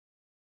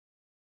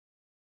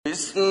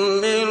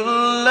بسم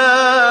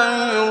الله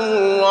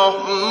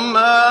الرحمن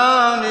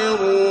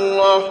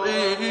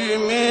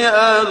الرحيم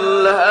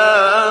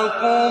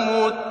ألهاكم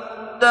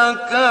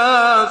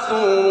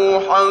التكاثر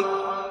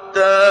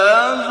حتى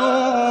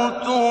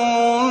زرتم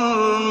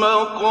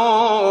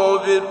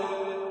المقابر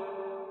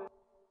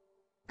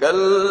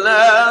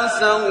كلا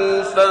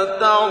سوف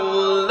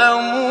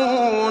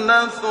تعلمون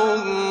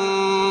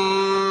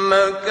ثم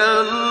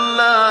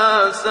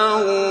كلا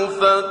سوف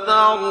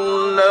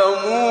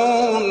تعلمون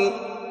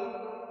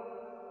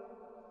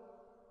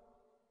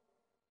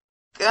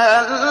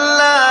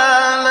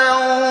كلا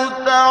لو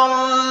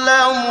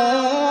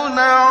تعلمون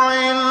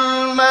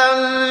علم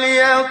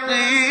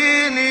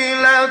اليقين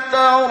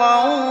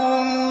لترون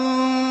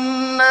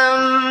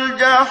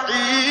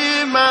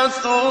الجحيم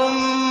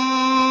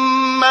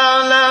ثم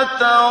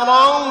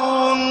لترونها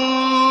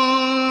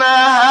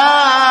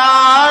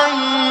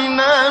عين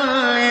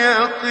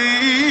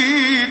اليقين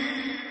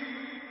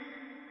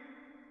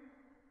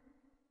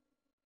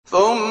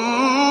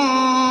ثم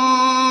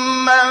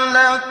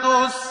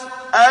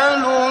لتسألن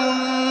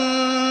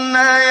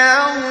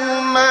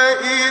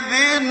يومئذ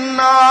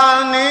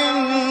عن